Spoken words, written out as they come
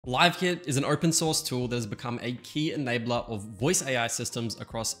LiveKit is an open source tool that has become a key enabler of voice AI systems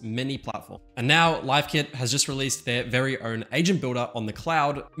across many platforms. And now LiveKit has just released their very own agent builder on the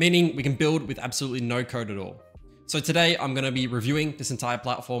cloud, meaning we can build with absolutely no code at all. So today I'm going to be reviewing this entire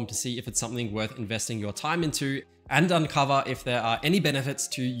platform to see if it's something worth investing your time into and uncover if there are any benefits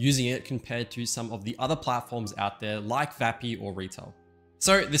to using it compared to some of the other platforms out there like Vapi or Retell.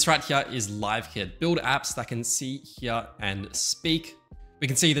 So this right here is LiveKit. Build apps that can see, hear, and speak. We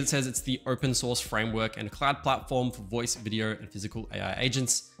can see that it says it's the open source framework and cloud platform for voice, video, and physical AI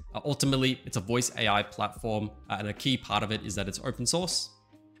agents. Ultimately, it's a voice AI platform, and a key part of it is that it's open source.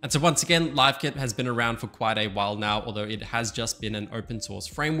 And so once again, LiveKit has been around for quite a while now, although it has just been an open source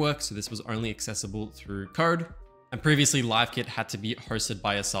framework. So this was only accessible through code. And previously LiveKit had to be hosted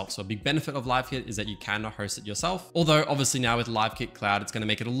by yourself. So a big benefit of LiveKit is that you can host it yourself. Although obviously now with LiveKit Cloud, it's going to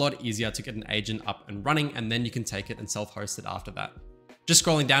make it a lot easier to get an agent up and running, and then you can take it and self-host it after that. Just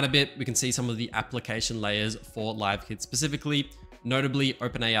scrolling down a bit, we can see some of the application layers for LiveKit specifically. Notably,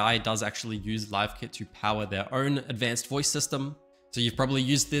 OpenAI does actually use LiveKit to power their own advanced voice system. So you've probably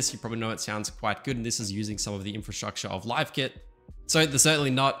used this, you probably know it sounds quite good, and this is using some of the infrastructure of LiveKit. So they're certainly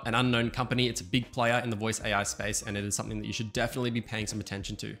not an unknown company. It's a big player in the voice AI space, and it is something that you should definitely be paying some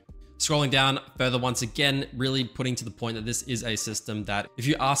attention to. Scrolling down further once again, really putting to the point that this is a system that if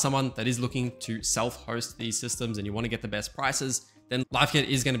you are someone that is looking to self-host these systems and you want to get the best prices, then LiveKit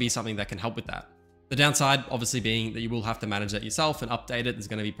is going to be something that can help with that. The downside obviously being that you will have to manage that yourself and update it. There's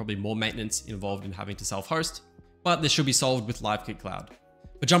going to be probably more maintenance involved in having to self-host, but this should be solved with LiveKit Cloud.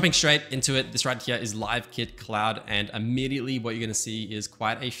 But jumping straight into it, this right here is LiveKit Cloud, and immediately what you're going to see is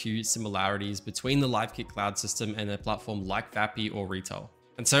quite a few similarities between the LiveKit Cloud system and a platform like Vapi or Retell.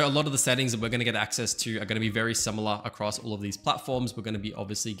 And so a lot of the settings that we're going to get access to are going to be very similar across all of these platforms. We're going to be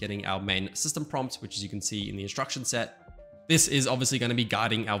obviously getting our main system prompt, which as you can see in the instruction set. This is obviously going to be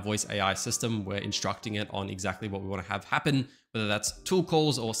guiding our voice AI system. We're instructing it on exactly what we want to have happen, whether that's tool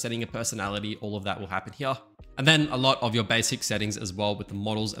calls or setting a personality, all of that will happen here. And then a lot of your basic settings as well with the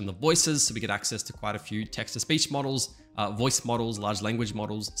models and the voices. So we get access to quite a few text-to-speech models, voice models, large language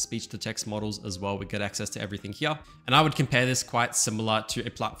models, speech-to-text models as well. We get access to everything here. And I would compare this quite similar to a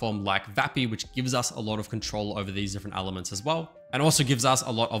platform like Vapi, which gives us a lot of control over these different elements as well. And also gives us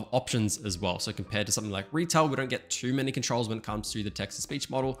a lot of options as well. So compared to something like Retell, we don't get too many controls when it comes to the text-to-speech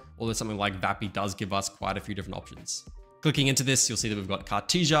model, although something like Vapi does give us quite a few different options. Clicking into this, you'll see that we've got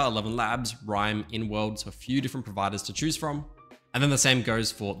Cartesia, 11 Labs, Rhyme, InWorld, so a few different providers to choose from. And then the same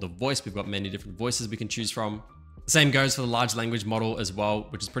goes for the voice. We've got many different voices we can choose from. The same goes for the large language model as well,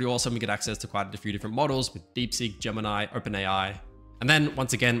 which is pretty awesome. We get access to quite a few different models with DeepSeek, Gemini, OpenAI. And then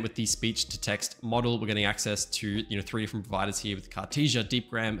once again, with the speech to text model, we're getting access to 3 different providers here with Cartesia,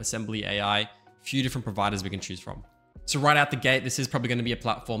 DeepGram, Assembly AI, a few different providers we can choose from. So right out the gate, this is probably going to be a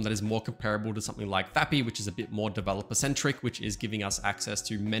platform that is more comparable to something like Vapi, which is a bit more developer centric, which is giving us access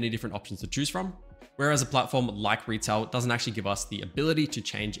to many different options to choose from. Whereas a platform like Retell doesn't actually give us the ability to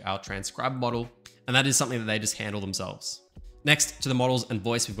change our transcribe model. And that is something that they just handle themselves. Next to the models and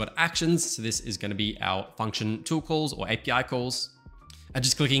voice, we've got actions. So this is going to be our function tool calls or API calls. And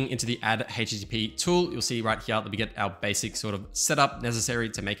just clicking into the add HTTP tool, you'll see right here that we get our basic sort of setup necessary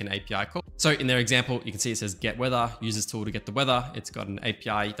to make an API call. So in their example, you can see it says get weather, use this tool to get the weather. It's got an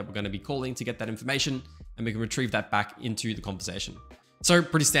API that we're going to be calling to get that information, and we can retrieve that back into the conversation. So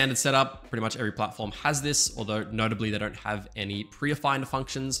pretty standard setup. Pretty much every platform has this, although notably they don't have any predefined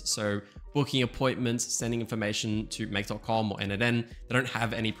functions. So booking appointments, sending information to make.com or NNN, they don't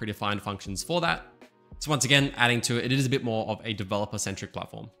have any predefined functions for that. So once again, adding to it, it is a bit more of a developer-centric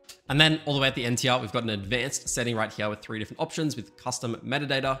platform. And then all the way at the end here, we've got an advanced setting right here with 3 different options with custom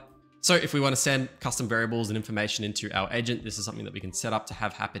metadata. So if we want to send custom variables and information into our agent, this is something that we can set up to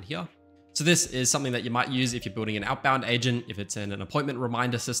have happen here. So this is something that you might use if you're building an outbound agent. If it's in an appointment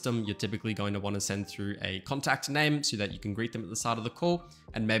reminder system, you're typically going to want to send through a contact name so that you can greet them at the start of the call,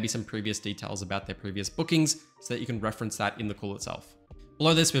 and maybe some previous details about their previous bookings so that you can reference that in the call itself.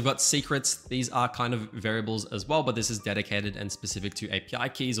 Below this, we've got secrets. These are kind of variables as well, but this is dedicated and specific to API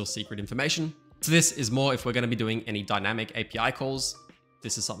keys or secret information. So this is more if we're going to be doing any dynamic API calls.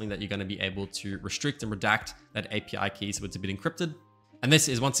 This is something that you're going to be able to restrict and redact that API key so it's a bit encrypted. And this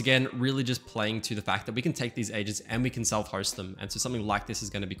is once again, really just playing to the fact that we can take these agents and we can self-host them. And so something like this is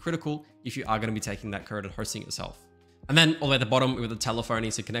going to be critical if you are going to be taking that code and hosting it yourself. And then all the way at the bottom, we have the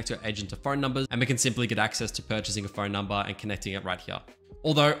telephony, so connect your agent to phone numbers, and we can simply get access to purchasing a phone number and connecting it right here.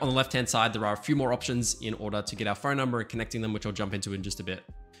 Although on the left-hand side, there are a few more options in order to get our phone number and connecting them, which I'll jump into in just a bit.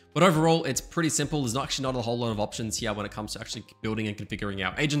 But overall, it's pretty simple. There's actually not a whole lot of options here when it comes to actually building and configuring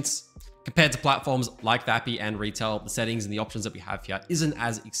our agents. Compared to platforms like Vapi and Retell, the settings and the options that we have here isn't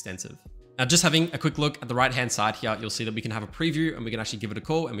as extensive. Now, just having a quick look at the right-hand side here, you'll see that we can have a preview and we can actually give it a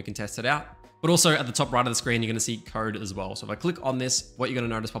call and we can test it out. But also at the top right of the screen, you're going to see code as well. So if I click on this, what you're going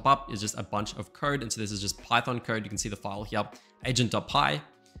to notice pop up is just a bunch of code. And so this is just Python code. You can see the file here, agent.py.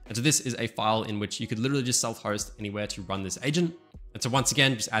 And so this is a file in which you could literally just self-host anywhere to run this agent. And so once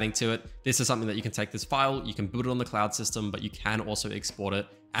again, just adding to it, this is something that you can take this file, you can build it on the cloud system, but you can also export it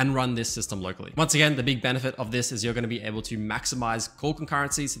and run this system locally. Once again, the big benefit of this is you're going to be able to maximize call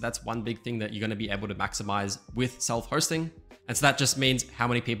concurrency. So that's one big thing that you're going to be able to maximize with self-hosting. And so that just means how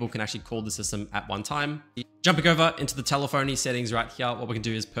many people can actually call the system at one time. Jumping over into the telephony settings right here, what we can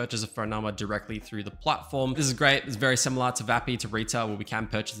do is purchase a phone number directly through the platform. This is great. It's very similar to Vapi, to Retell, where we can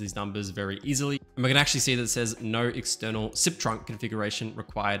purchase these numbers very easily. And we can actually see that it says no external SIP trunk configuration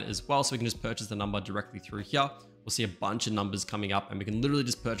required as well. So we can just purchase the number directly through here. We'll see a bunch of numbers coming up and we can literally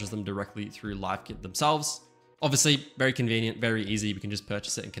just purchase them directly through LiveKit themselves. Obviously, very convenient, very easy. We can just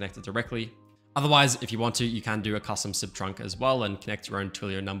purchase it and connect it directly. Otherwise, if you want to, you can do a custom SIP trunk as well and connect your own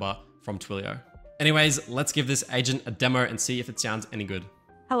Twilio number from Twilio. Anyways, let's give this agent a demo and see if it sounds any good.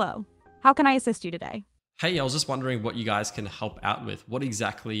 Hello, how can I assist you today? Hey, I was just wondering what you guys can help out with. What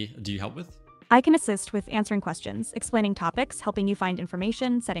exactly do you help with? I can assist with answering questions, explaining topics, helping you find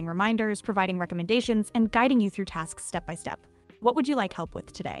information, setting reminders, providing recommendations, and guiding you through tasks step by step. What would you like help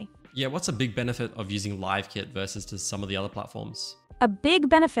with today? Yeah, what's a big benefit of using LiveKit versus to some of the other platforms? A big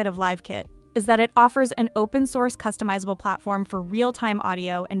benefit of LiveKit is that it offers an open source customizable platform for real-time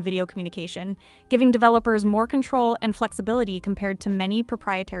audio and video communication, giving developers more control and flexibility compared to many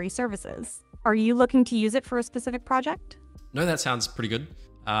proprietary services. Are you looking to use it for a specific project? No, that sounds pretty good.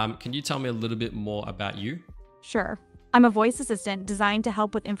 Can you tell me a little bit more about you? Sure. I'm a voice assistant designed to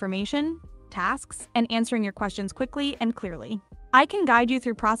help with information, tasks, and answering your questions quickly and clearly. I can guide you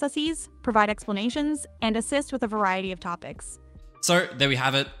through processes, provide explanations, and assist with a variety of topics. So there we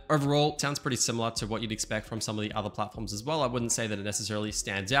have it. Overall, it sounds pretty similar to what you'd expect from some of the other platforms as well. I wouldn't say that it necessarily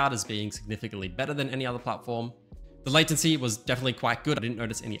stands out as being significantly better than any other platform. The latency was definitely quite good. I didn't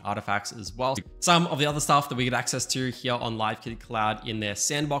notice any artifacts as well. Some of the other stuff that we get access to here on LiveKit Cloud in their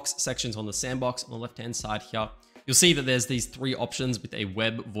sandbox sections on the sandbox on the left-hand side here, you'll see that there's these three options with a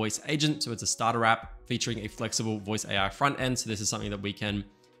web voice agent. So it's a starter app featuring a flexible voice AI front end. So this is something that we can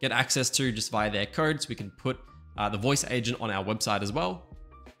get access to just via their code. So we can put the voice agent on our website as well.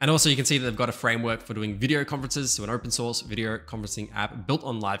 And also you can see that they've got a framework for doing video conferences. So an open source video conferencing app built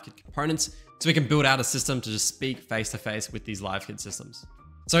on LiveKit components. So we can build out a system to just speak face to face with these LiveKit systems.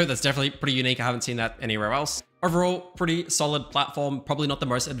 So that's definitely pretty unique. I haven't seen that anywhere else. Overall, pretty solid platform, probably not the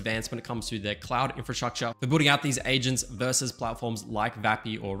most advanced when it comes to their cloud infrastructure for building out these agents versus platforms like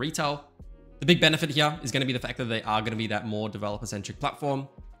Vapi or Retell. The big benefit here is going to be the fact that they are going to be that more developer-centric platform.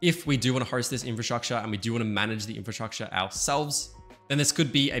 If we do want to host this infrastructure and we do want to manage the infrastructure ourselves, then this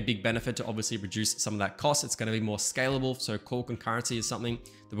could be a big benefit to obviously reduce some of that cost. It's going to be more scalable. So call concurrency is something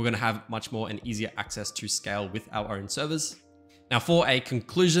that we're going to have much more and easier access to scale with our own servers. Now, for a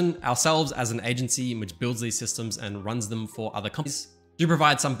conclusion, ourselves as an agency which builds these systems and runs them for other companies do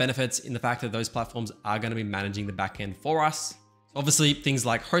provide some benefits in the fact that those platforms are going to be managing the backend for us. Obviously, things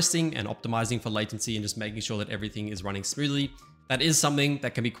like hosting and optimizing for latency and just making sure that everything is running smoothly. That is something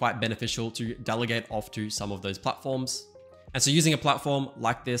that can be quite beneficial to delegate off to some of those platforms. And so using a platform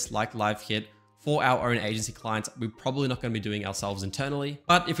like this, like LiveKit, for our own agency clients, we're probably not going to be doing ourselves internally.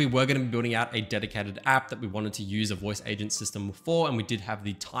 But if we were going to be building out a dedicated app that we wanted to use a voice agent system for, and we did have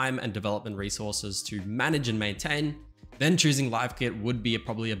the time and development resources to manage and maintain, then choosing LiveKit would be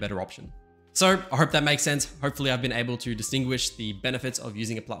probably a better option. So I hope that makes sense. Hopefully I've been able to distinguish the benefits of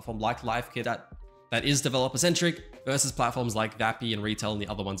using a platform like LiveKit that is developer-centric versus platforms like Vapi and Retell and the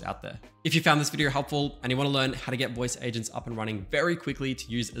other ones out there. If you found this video helpful and you want to learn how to get voice agents up and running very quickly to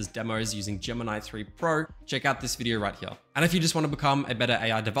use as demos using Gemini 3 Pro, check out this video right here. And if you just want to become a better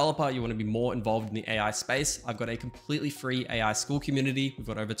AI developer, you want to be more involved in the AI space, I've got a completely free AI school community. We've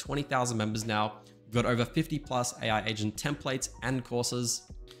got over 20,000 members now. We've got over 50 plus AI agent templates and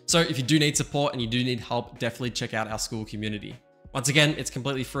courses. So if you do need support and you do need help, definitely check out our school community. Once again, it's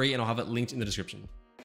completely free and I'll have it linked in the description.